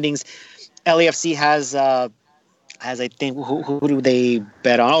the standings. LAFC has, I as I think who do they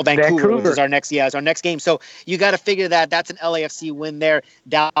bet on? Oh, Vancouver is our next. Yeah, it's our next game. So you got to figure that's an LAFC win there.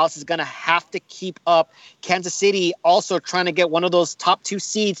 Dallas is going to have to keep up. Kansas City also trying to get one of those top 2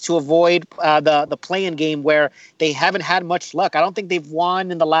 seeds to avoid the play-in game where they haven't had much luck. I don't think they've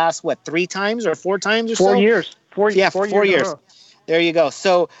won in the last 3 times or 4 times or 4 years. 4 years. There you go.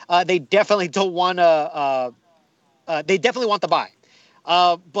 So they definitely don't want to. They definitely want the bye.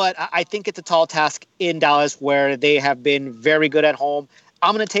 But I think it's a tall task in Dallas where they have been very good at home.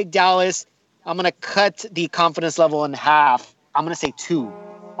 I'm going to take Dallas. I'm going to cut the confidence level in half. I'm going to say 2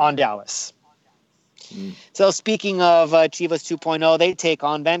 on Dallas. So speaking of Chivas 2.0, they take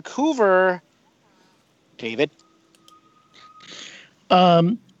on Vancouver. David?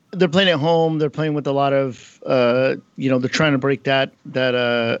 They're playing at home. They're playing with a lot of, they're trying to break that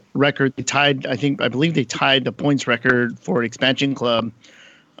record. They tied, I believe they tied the points record for expansion club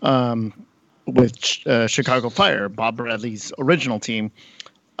with Chicago Fire, Bob Bradley's original team.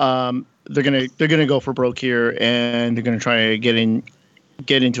 They're gonna go for broke here, and they're gonna try to get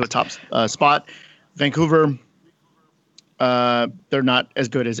into a top spot. Vancouver, they're not as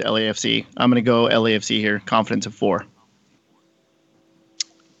good as LAFC. I'm gonna go LAFC here. Confidence of 4.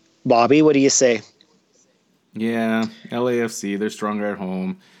 Bobby, what do you say? Yeah, LAFC, they're stronger at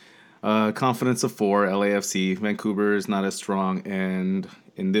home. Confidence of 4, LAFC. Vancouver is not as strong, and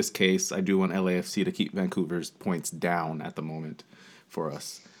in this case, I do want LAFC to keep Vancouver's points down at the moment for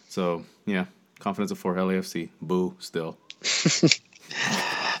us. So, yeah, confidence of 4, LAFC. Boo, still.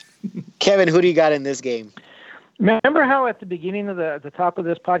 Kevin, who do you got in this game? Remember how at the beginning of the top of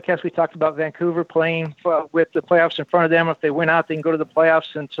this podcast we talked about Vancouver playing with the playoffs in front of them? If they win out, they can go to the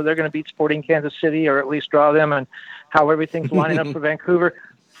playoffs, and so they're going to beat Sporting Kansas City or at least draw them, and how everything's lining up for Vancouver.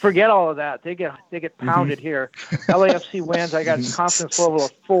 Forget all of that. They get pounded here. LAFC wins. I got confidence level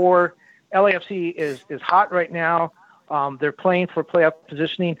of 4. LAFC is hot right now. They're playing for playoff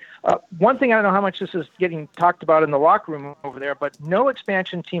positioning. One thing, I don't know how much this is getting talked about in the locker room over there, but 4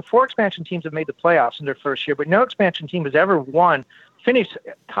 expansion teams have made the playoffs in their first year, but no expansion team has ever finished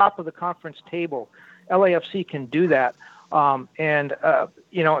top of the conference table. LAFC can do that. Benny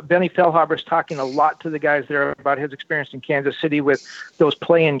Feilhaber's talking a lot to the guys there about his experience in Kansas City with those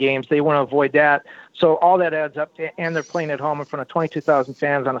play-in games. They want to avoid that. So all that adds up, and they're playing at home in front of 22,000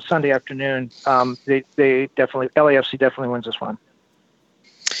 fans on a Sunday afternoon. LAFC definitely wins this one.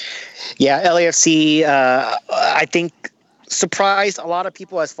 Yeah, LAFC, I think, surprised a lot of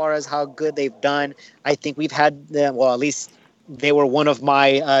people as far as how good they've done. I think we've had them, well, at least they were one of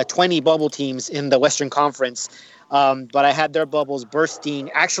my 20 bubble teams in the Western Conference. But I had their bubbles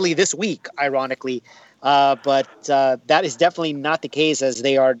bursting actually this week, ironically. But that is definitely not the case, as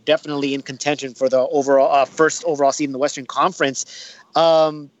they are definitely in contention for the overall first overall seed in the Western Conference.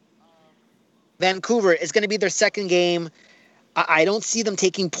 Vancouver is going to be their second game. I don't see them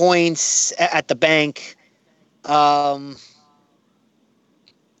taking points at the bank. Lock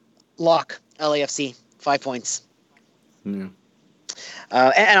LAFC 5 points. Yeah.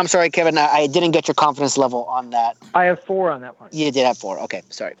 And I'm sorry, Kevin, I didn't get your confidence level on that. I have 4 on that one. You did have 4. Okay,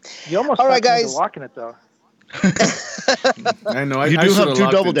 sorry. You almost all right, guys. Locking it, though. I know. You do have 2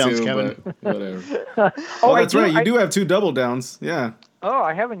 double downs, too, Kevin. Whatever. That's right. You do have 2 double downs. Yeah. Oh,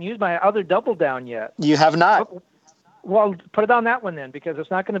 I haven't used my other double down yet. You have not. Well, put it on that one then, because it's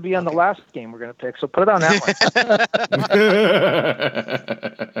not going to be on the last game we're going to pick. So put it on that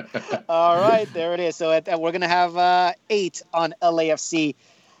one. All right, there it is. So we're going to have 8 on LAFC.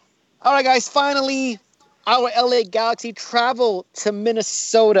 All right, guys, finally, our LA Galaxy travel to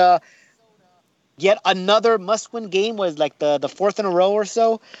Minnesota. Yet another must-win game, was like the 4th in a row or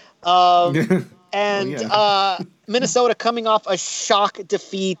so. Minnesota coming off a shock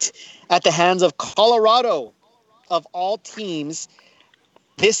defeat at the hands of Colorado. Of all teams,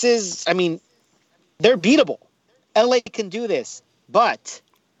 this is, they're beatable. LA can do this, but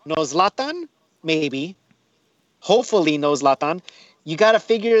no Zlatan? Maybe. Hopefully no Zlatan. You got to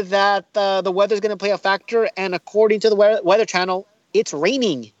figure that the weather's going to play a factor, and according to the Weather Channel, it's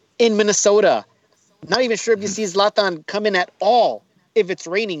raining in Minnesota. Not even sure if you see Zlatan come in at all if it's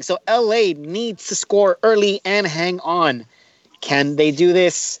raining. So LA needs to score early and hang on. Can they do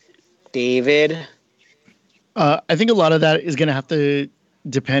this, David? I think a lot of that is going to have to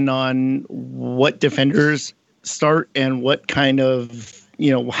depend on what defenders start and what kind of,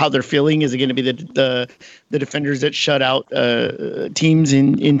 how they're feeling. Is it going to be the defenders that shut out teams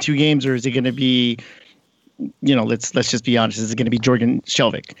in 2 games, or is it going to be, let's just be honest, is it going to be Jorgen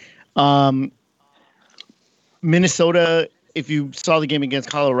Skjelvik? Minnesota if you saw the game against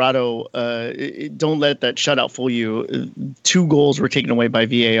Colorado, don't let that shutout fool you. 2 goals were taken away by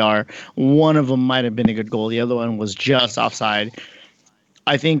VAR. One of them might have been a good goal. The other one was just offside.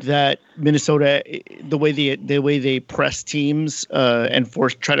 I think that Minnesota, the way they press teams and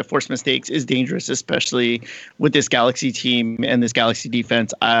try to force mistakes is dangerous, especially with this Galaxy team and this Galaxy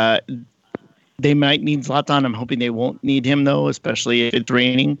defense. They might need Zlatan. I'm hoping they won't need him, though, especially if it's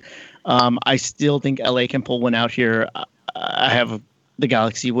raining. I still think LA can pull one out here. I have the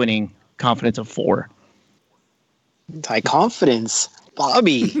Galaxy winning, confidence of 4. High confidence.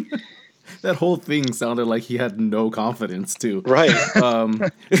 Bobby. That whole thing sounded like he had no confidence, too. Right.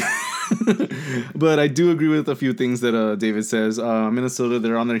 But I do agree with a few things that David says. Minnesota,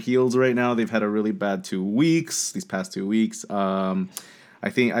 they're on their heels right now. They've had a really bad 2 weeks, these past 2 weeks. I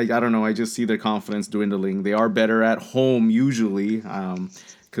think, I don't know, I just see their confidence dwindling. They are better at home usually,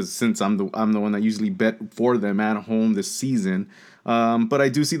 because since I'm the one that usually bet for them at home this season. But I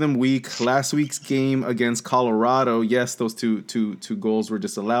do see them weak. Last week's game against Colorado, yes, those two goals were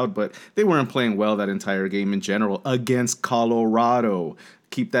disallowed, but they weren't playing well that entire game in general against Colorado.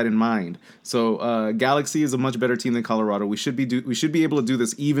 Keep that in mind. So Galaxy is a much better team than Colorado. We should be able to do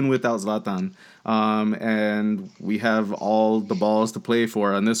this even without Zlatan. And we have all the balls to play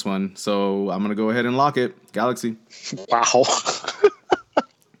for on this one. So I'm gonna go ahead and lock it. Galaxy. Wow.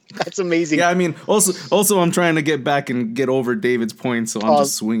 That's amazing. Yeah, I mean, also I'm trying to get back and get over David's points, so I'm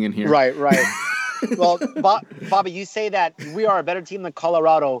just swinging here. Right. Well, Bobby, you say that we are a better team than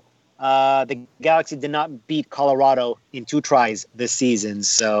Colorado. The Galaxy did not beat Colorado in 2 tries this season.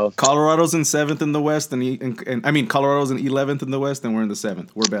 So Colorado's in 7th in the West, and I mean Colorado's in 11th in the West, and we're in the 7th.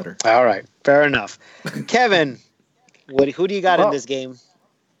 We're better. All right, fair enough. Kevin, who do you got in this game?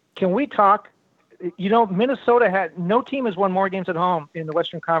 Can we talk? Minnesota no team has won more games at home in the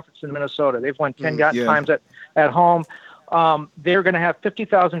Western Conference than Minnesota. They've won 10 times at home. They're going to have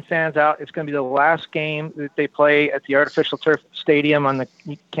 50,000 fans out. It's going to be the last game that they play at the artificial turf stadium on the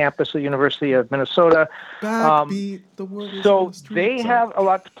campus of the University of Minnesota. So they have a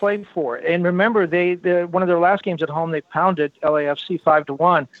lot to play for. And remember, one of their last games at home, they pounded LAFC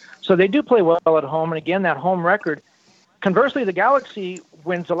 5-1. So they do play well at home. And again, that home record. Conversely, the Galaxy,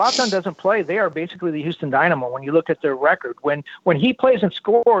 when Zlatan doesn't play, they are basically the Houston Dynamo when you look at their record. When he plays and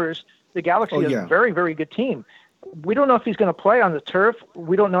scores, the Galaxy is a very, very good team. We don't know if he's going to play on the turf.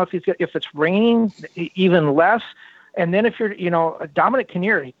 We don't know if it's raining, even less. And then if you're, Dominic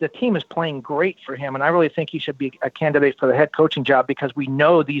Kinnear, the team is playing great for him, and I really think he should be a candidate for the head coaching job because we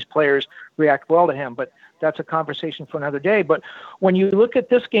know these players react well to him. But that's a conversation for another day. But when you look at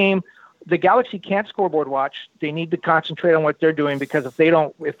this game, the Galaxy can't scoreboard watch. They need to concentrate on what they're doing because if they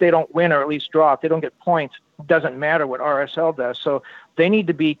don't win or at least draw, if they don't get points, it doesn't matter what RSL does. So they need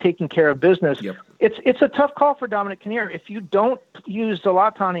to be taking care of business. Yep. It's a tough call for Dominic Kinnear. If you don't use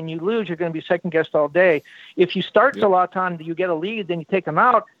Zlatan and you lose, you're going to be second guessed all day. If you start Zlatan, you get a lead, then you take him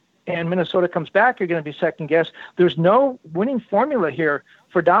out, and Minnesota comes back, you're going to be second guessed. There's no winning formula here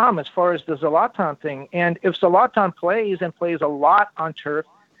for Dom as far as the Zlatan thing. And if Zlatan plays and plays a lot on turf,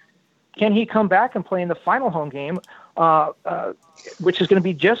 can he come back and play in the final home game, which is going to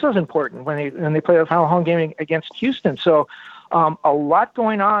be just as important when they play the final home game against Houston? So a lot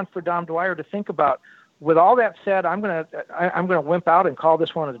going on for Dom Dwyer to think about. With all that said, I'm gonna wimp out and call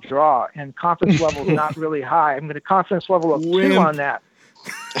this one a draw. And confidence level is not really high. I'm going to confidence level of 2 on that.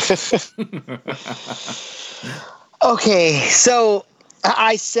 Okay, so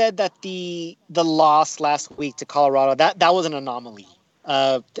I said that the loss last week to Colorado that was an anomaly.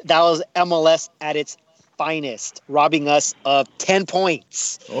 That was MLS at its finest, robbing us of 10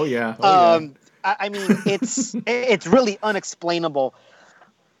 points. Oh yeah. I mean, it's really unexplainable.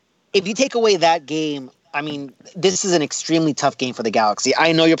 If you take away that game, I mean, this is an extremely tough game for the Galaxy.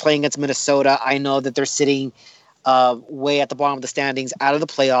 I know you're playing against Minnesota. I know that they're sitting way at the bottom of the standings, out of the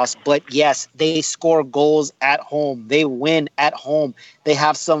playoffs. But yes, they score goals at home. They win at home. They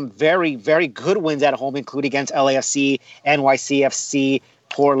have some very, very good wins at home, including against LAFC, NYCFC,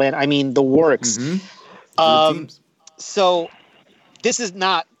 Portland. I mean, the works. Mm-hmm. So this is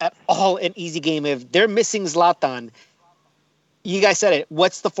not at all an easy game. If they're missing Zlatan, you guys said it.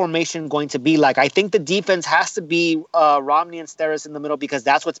 What's the formation going to be like? I think the defense has to be Romney and Steres in the middle because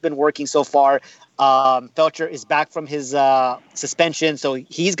that's what's been working so far. Felcher is back from his suspension, so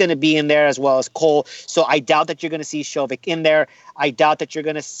he's going to be in there as well as Cole. So I doubt that you're going to see Shovik in there. I doubt that you're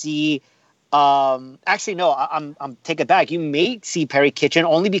going to see actually, no, I'm take it back. You may see Perry Kitchen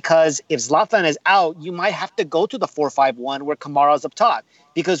only because if Zlatan is out, you might have to go to the 4-5-1 where Kamara's up top.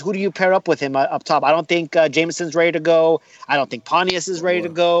 Because who do you pair up with him up top? I don't think Jameson's ready to go. I don't think Pontius is ready to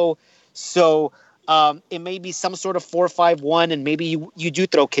go. So It may be some sort of 4-5-1, and maybe you do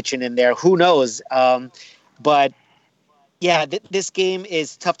throw Kitchen in there. Who knows? But yeah, this game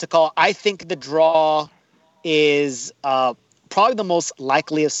is tough to call. I think the draw is probably the most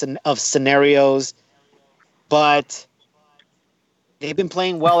likely of scenarios, but they've been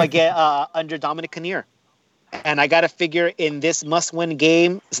playing well again under Dominic Kinnear. And I got to figure in this must-win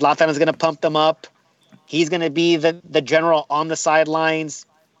game, Zlatan is going to pump them up. He's going to be the general on the sidelines.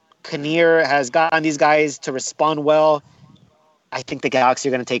 Kinnear has gotten these guys to respond well. I think the Galaxy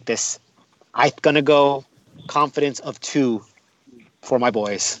are going to take this. I'm going to go confidence of 2 for my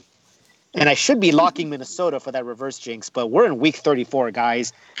boys. And I should be locking Minnesota for that reverse jinx, but we're in week 34,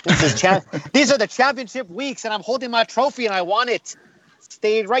 guys. These are the championship weeks, and I'm holding my trophy, and I want it.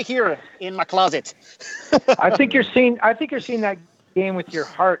 Stayed right here in my closet. I think you're seeing that game with your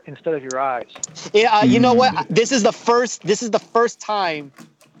heart instead of your eyes. Yeah, you know what? This is the first time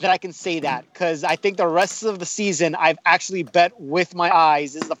that I can say that, because I think the rest of the season I've actually bet with my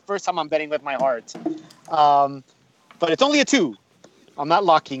eyes. This is the first time I'm betting with my heart. But it's only a 2. I'm not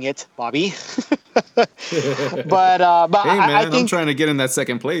locking it, Bobby. but hey man, I think I'm trying to get in that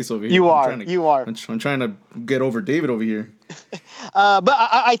second place over here. You are. I'm trying to get over David over here. But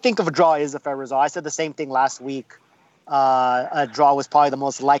I think of a draw is a fair result. I said the same thing last week. A draw was probably the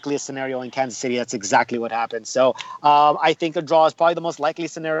most likeliest scenario in Kansas City. That's exactly what happened. So I think a draw is probably the most likely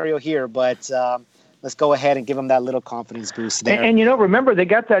scenario here. But let's go ahead and give them that little confidence boost there. And remember, they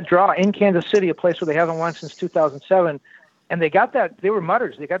got that draw in Kansas City, a place where they haven't won since 2007. And they got that. They were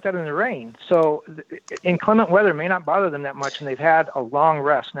mutters. They got that in the rain. So inclement weather may not bother them that much, and they've had a long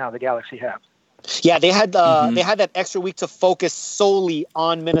rest now. The Galaxy have. Yeah, they had that extra week to focus solely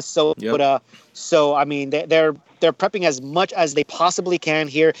on Minnesota. Yep. So I mean, they're prepping as much as they possibly can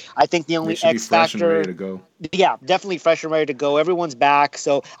here. I think the only X factor, and ready to go. Yeah, definitely fresh and ready to go. Everyone's back.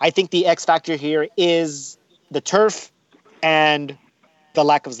 So I think the X factor here is the turf and the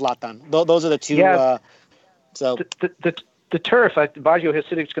lack of Zlatan. Those are the two. Yeah. The turf, Baggio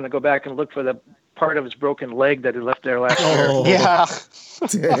Hasidic's going to go back and look for the part of his broken leg that he left there last year. Yeah.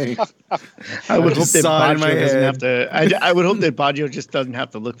 Dang. I would hope that Baggio doesn't have to. I would hope that Baggio just doesn't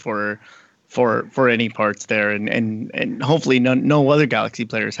have to look for any parts there, and hopefully no other Galaxy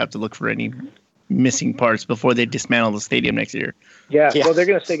players have to look for any missing parts before they dismantle the stadium next year. Yeah. Well, they're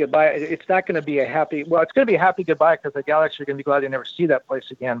going to say goodbye. It's not going to be it's going to be a happy goodbye because the Galaxy are going to be glad they never see that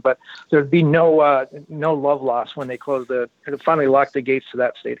place again. But there'd be no love lost when they finally lock the gates to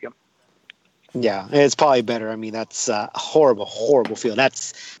that stadium. Yeah, it's probably better. I mean, that's a horrible, horrible feel.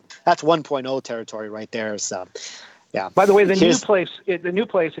 That's 1.0 territory right there. So, yeah. By the way, the new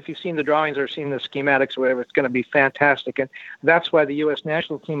place, if you've seen the drawings or seen the schematics or whatever, it's going to be fantastic. And that's why the U.S.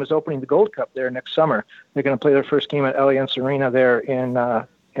 national team is opening the Gold Cup there next summer. They're going to play their first game at Allianz Arena there in I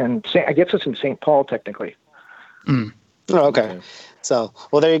guess it's in St. Paul, technically. Mm. Oh, okay. So,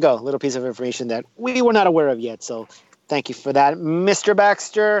 well, there you go. A little piece of information that we were not aware of yet. So thank you for that, Mr.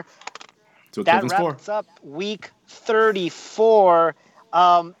 Baxter. That wraps up week 34.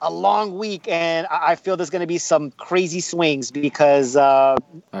 A long week, and I feel there's going to be some crazy swings because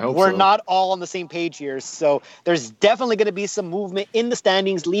we're not all on the same page here. So there's definitely going to be some movement in the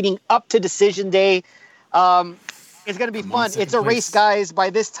standings leading up to decision day. It's going to be fun. It's a race, guys. By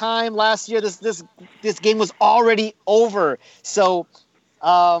this time last year, this game was already over. So,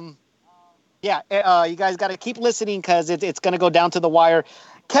 you guys got to keep listening because it's going to go down to the wire.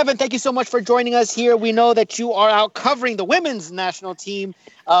 Kevin, thank you so much for joining us here. We know that you are out covering the women's national team,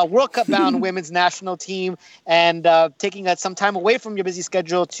 World Cup bound women's national team, and taking some time away from your busy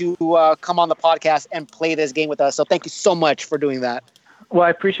schedule to come on the podcast and play this game with us. So thank you so much for doing that. Well, I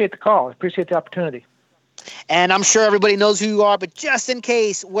appreciate the call. I appreciate the opportunity. And I'm sure everybody knows who you are, but just in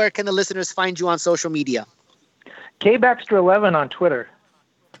case, where can the listeners find you on social media? KBaxter11 on Twitter.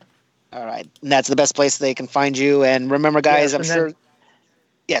 All right. And that's the best place they can find you. And remember, guys, I'm sure...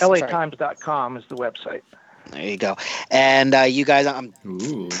 Yes, LATimes.com is the website. There you go. And you guys, I'm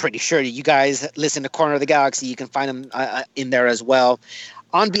pretty sure you guys listen to Corner of the Galaxy. You can find them in there as well.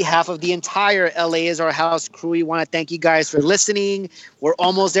 On behalf of the entire LA is Our House crew, we want to thank you guys for listening. We're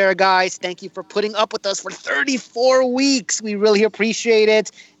almost there, guys. Thank you for putting up with us for 34 weeks. We really appreciate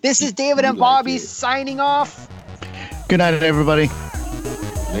it. This is David and Bobby signing off. Good night, everybody.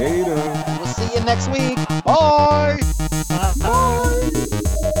 Later. We'll see you next week. Bye. Bye.